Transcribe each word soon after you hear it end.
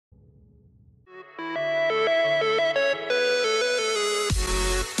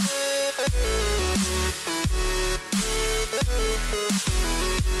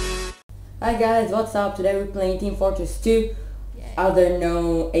Hi guys, what's up? Today we're playing Team Fortress 2, Yeah, other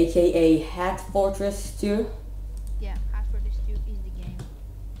known aka Hat Fortress 2. yeah, Hat Fortress 2 is the game.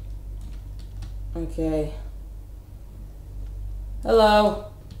 Okay. Hello.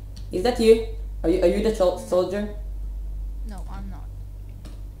 Is that you? Are you the soldier? No, I'm not.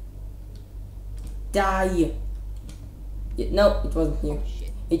 Die. No, it wasn't you. Oh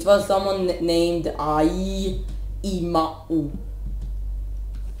shit. It was someone named Imau.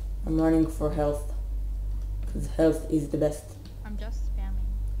 I'm running for health. Because health is the best. I'm just spamming.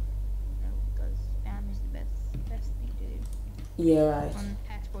 No, because spam is the best thing to do Yeah, right. on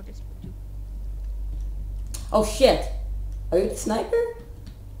Hat Fortress 2. Oh shit! Are you the sniper?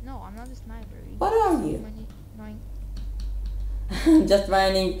 No, I'm not a sniper. What are you? Annoying.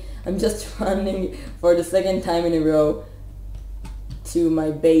 I'm just running for the second time in a row to my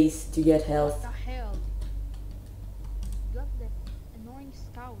base to get What health. the hell? You got that annoying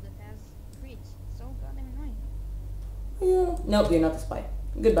scout that has crits. So goddamn annoying. Yeah. Nope, you're not a spy.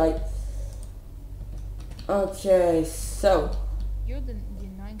 Goodbye. Okay, so You're the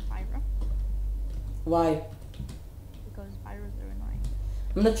annoying pyro why? because pyros are annoying.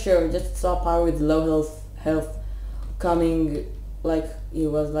 I'm not sure. Just saw power with low health coming like he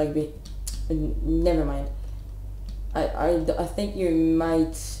was like never mind. I think you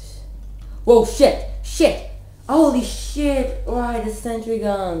might. Whoa! Shit! Holy shit! Why the sentry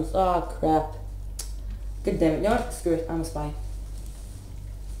guns? Oh crap! God damn it! You know what? Screw it. I'm a spy.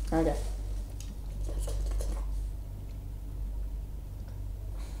 Okay.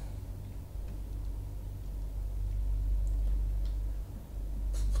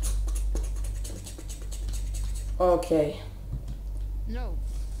 Okay. No.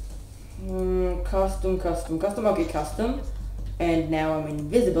 Custom. Okay, custom. And now I'm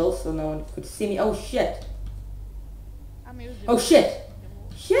invisible, so no one could see me. Oh shit! I'm using Oh shit! the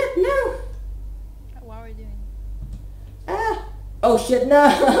wall. Shit! No! What are you doing? Ah! Oh shit!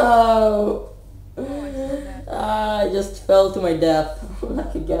 No! Oh, I saw that. I just fell to my death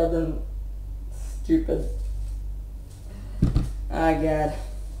like a goddamn stupid. Ah god.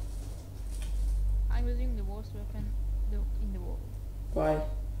 I'm using the worst weapon in the world Why?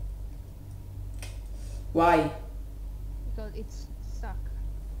 Why? because it's suck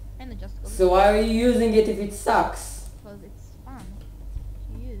and it just goes So why are you using it if it sucks? because it's fun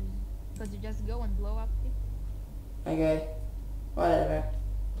to use because you just go and blow up people. Okay. Whatever.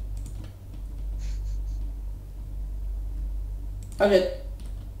 Oh shit.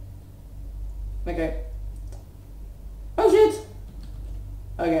 Okay. Oh shit!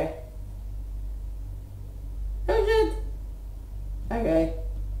 Okay. Oh shit! Okay.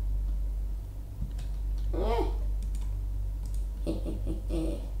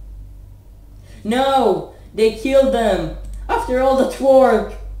 No! They killed them! After all that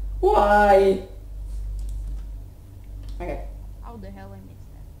work! Why? Okay. How the hell I missed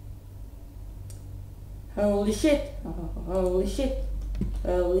that? Holy shit! Holy shit!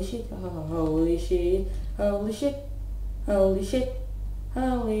 Holy shit! Holy shit! Holy shit! Holy shit!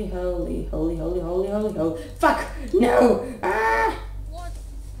 Holy fuck! No! Ah! What?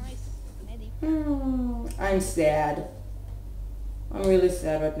 Nice medic. I'm sad. I'm really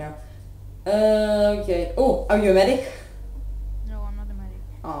sad right now. Okay. Oh, are you a medic? No, I'm not a medic.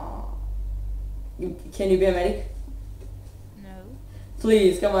 Aw. Can you be a medic? No.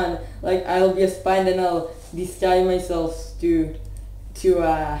 Please, come on. Like, I'll be a spy and then I'll disguise myself to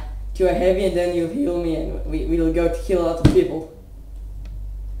a heavy and then you heal me and we'll go to kill a lot of people.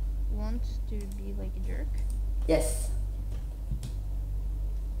 You want to be like a jerk? Yes.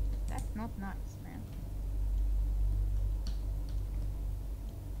 That's not nice, man.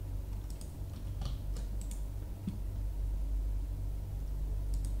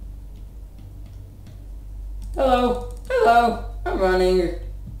 Hello. I'm running.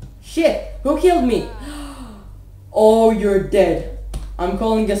 Shit, who killed me? Oh, you're dead. I'm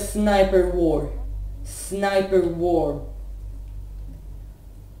calling a sniper war. Sniper war.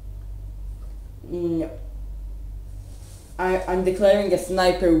 No. I'm declaring a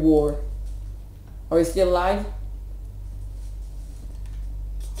sniper war. Are you still alive?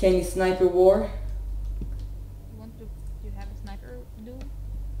 Can you sniper war? You want to have a sniper duel?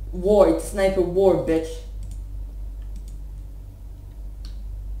 War, it's sniper war, bitch.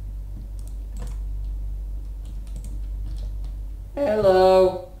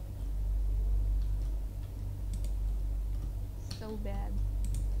 Hello. So bad.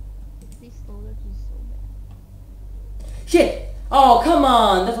 This loader is so bad. Shit! Oh, come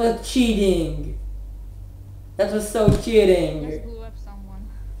on! That was cheating. That was so cheating. Just blew up someone.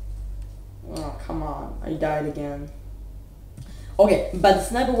 Oh, come on. I died again. Okay, but the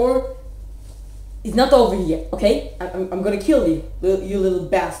sniper war It's not over yet, okay? I'm gonna kill you, you little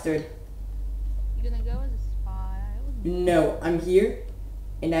bastard. You're gonna go as a spy? I wouldn't. No, I'm here,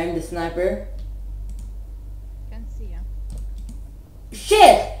 and I'm the sniper. Can't see ya.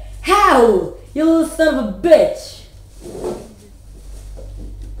 Shit! How? You little son of a bitch!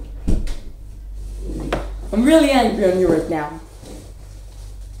 I'm really angry on you right now.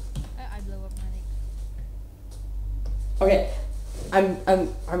 I blew up my neck. Okay,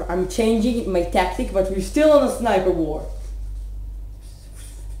 I'm changing my tactic, but we're still on a sniper war.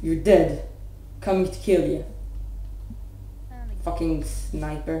 You're dead. Coming to kill you. Fucking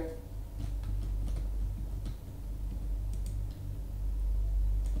sniper.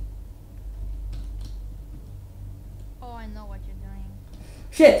 Oh, I know what you're doing.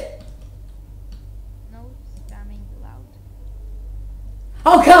 Shit! No spamming loud.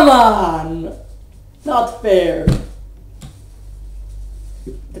 Oh, come on! Not fair.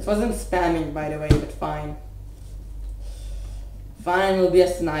 That wasn't spamming, by the way, but fine. Fine, we'll be a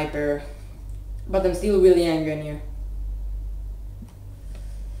sniper. But I'm still really angry on you.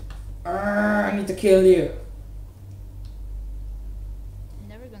 I need to kill you. You're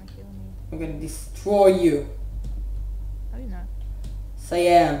never gonna kill me. I'm gonna destroy you. No, you're not. Yes, I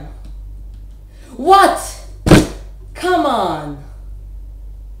am. What? Come on.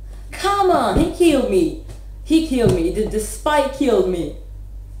 Come on, he killed me. He killed me. The spy killed me.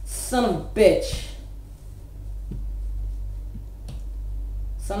 Son of a bitch.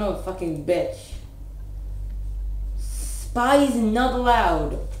 Son of a fucking bitch. Spies not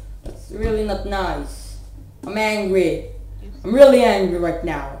allowed. That's really not nice. I'm angry. I'm really angry right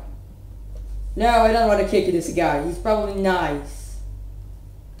now. No, I don't want to kick this guy. He's probably nice.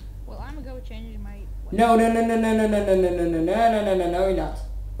 Well, I'm gonna go change my weapon. No, you're not.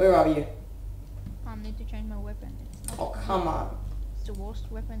 Where are you? I need to change my weapon. It's not Oh, come on. It's the worst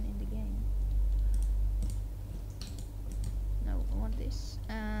weapon in the game. No, I want this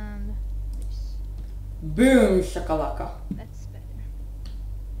and this. Boom, shakalaka. That's better.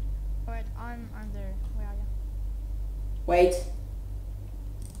 Alright, I'm there. Where are you? Wait.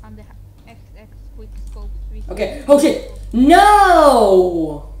 I'm the XX quick scope 3. Okay. Oh shit.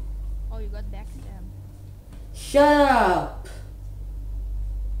 No! Oh, you got backstab. Shut up.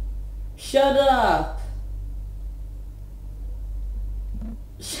 Shut up.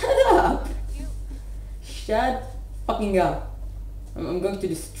 Shut up. You. Shut fucking up. I'm going to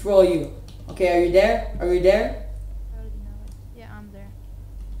destroy you. Okay, are you there? Are you there? I already know it. Yeah, I'm there.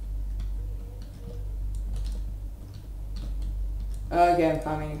 Okay, I'm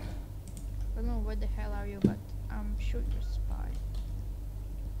coming. I don't know where the hell are you, but I'm sure you're a spy.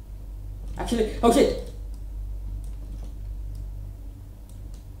 Actually, oh shit.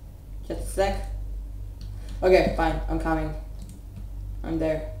 Just a sec. Okay, fine. I'm coming. I'm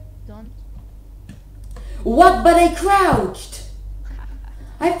there. Don't. What? But I crouched!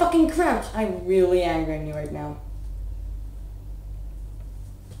 I fucking crouched! I'm really angry at you right now.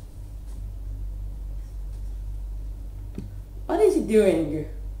 What is he doing?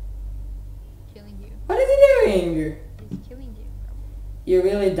 Killing you. What is he doing? He's killing you, bro. You're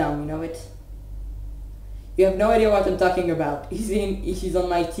really dumb, you know it? You have no idea what I'm talking about. He's on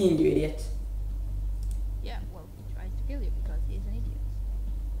my team, you idiot. Yeah, well, he tries to kill you because he's an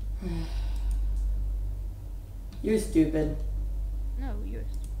idiot. You're stupid. No, you're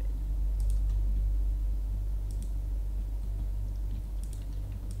stupid.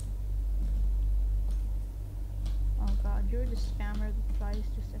 Oh god, you're the spammer that tries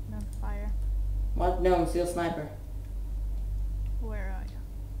to set me on fire. What? No, I'm still sniper. Where are you?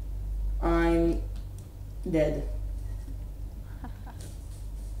 I'm dead.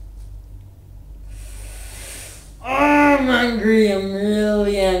 Oh, I'm angry. I'm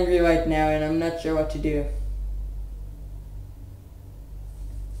really angry right now and I'm not sure what to do.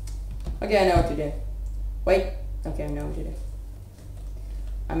 Okay, I know what to do. Wait. Okay, I know what to do.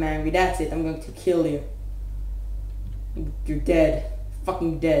 I'm angry. That's it. I'm going to kill you. You're dead.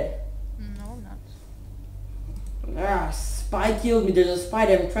 Fucking dead. No, I'm not. Ah, spy killed me. There's a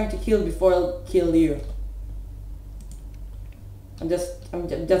spider I'm trying to kill before I'll kill you. I'm just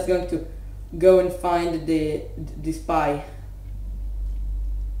going to go and find the spy.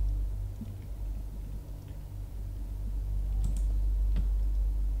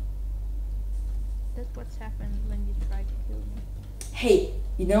 That's what's happened when you try to kill me. Hey,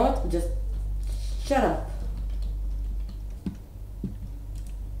 you know what? Just shut up.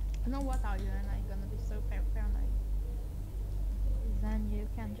 I know what are you and I'm gonna be so paranoid. Then you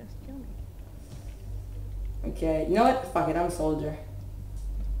can just kill me. Okay, you know what? Fuck it, I'm a soldier.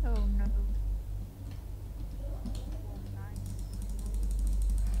 Oh no. Oh, nice.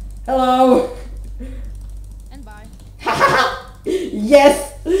 Hello!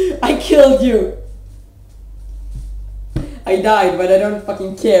 Yes! I killed you! I died, but I don't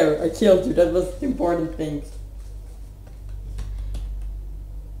fucking care. I killed you. That was the important thing.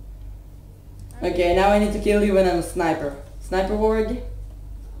 Okay, now I need to kill you when I'm a sniper. Sniper Warg.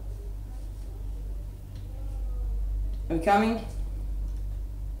 I'm coming.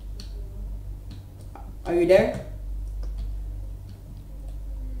 Are you there?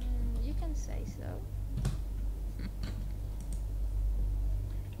 You can say so.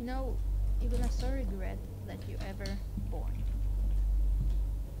 You know, you're gonna so regret that you ever born.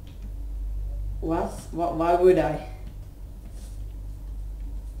 What? Why would I?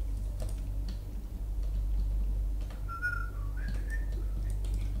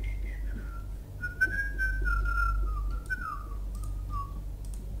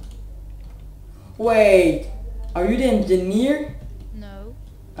 Wait, are you the engineer? No.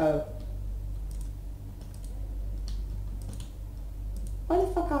 Oh. Where the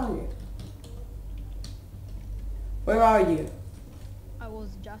fuck are you? Where are you? I was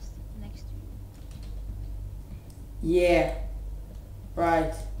just next to you. Yeah.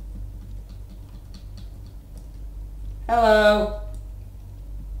 Right. Hello.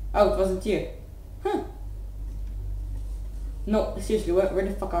 Oh, it wasn't you. Huh. No, seriously, where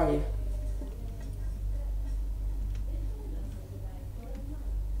the fuck are you?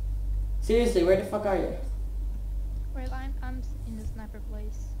 Seriously, where the fuck are you? Well, I'm in the sniper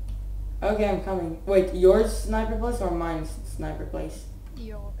place. Okay, I'm coming. Wait, your sniper place or mine sniper place?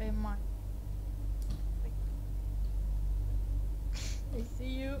 You're in mine. I see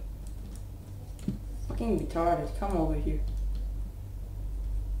you. Fucking retarded. Come over here.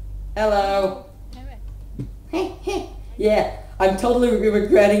 Hello. Hey, wait. Yeah, I'm totally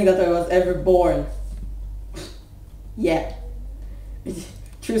regretting that I was ever born. Yeah.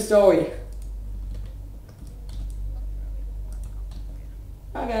 True story.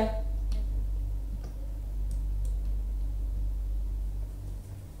 Okay.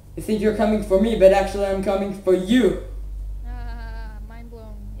 You think you're coming for me, but actually I'm coming for you. Mind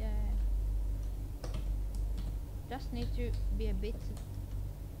blown. Yeah. Just need to be a bit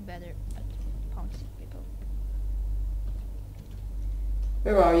better at pouncing people.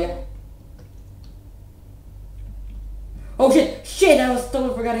 Where are you? Oh shit! Shit! I was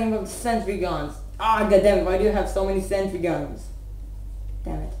totally forgetting about the sentry guns. Ah, goddammit, why do you have so many sentry guns?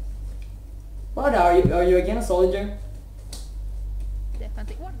 Damn it. What are you? Are you again a soldier?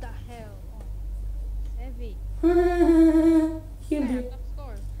 Definitely. What the hell? Oh, it's heavy. Heal Man, you. top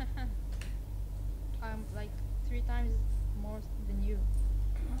score. I'm like 3 times more than you.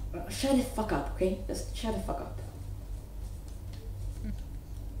 Shut the fuck up, okay? Just shut the fuck up.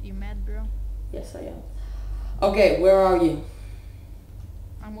 You mad, bro? Yes, I am. Okay, where are you?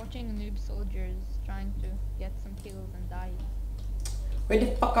 I'm watching noob soldiers trying to get some kills and die. Where the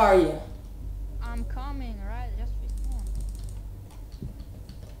fuck are you? I'm coming, right? Just respawn.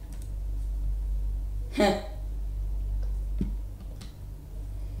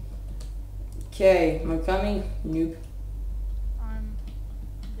 Okay, I'm coming, noob. I'm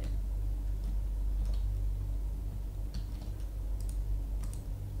there.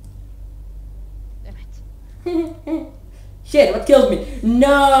 Damn it. Shit, what killed me?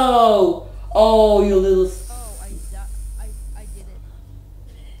 No! Oh, you little Oh, I did it.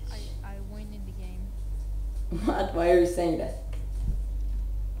 I win in the game. What? Why are you saying that?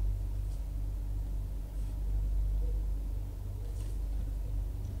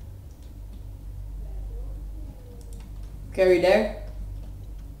 Okay, are you there?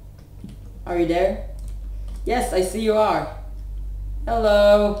 Are you there? Yes, I see you are.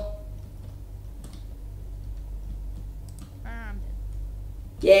 Hello. I'm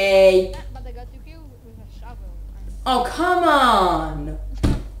dead. Yay. But I got to kill with a shovel. Oh, come on.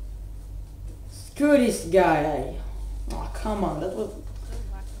 Screw this guy. Oh, come on. That was... So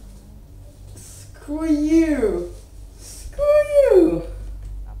lucky. Screw you. Screw you.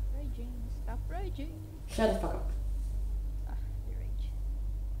 Stop raging. Stop raging. Shut the fuck up. The rage.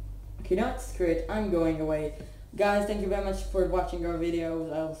 Okay, you know what? Screw it. I'm going away. Guys, thank you very much for watching our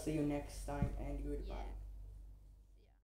videos. I'll see you next time and goodbye. Yeah.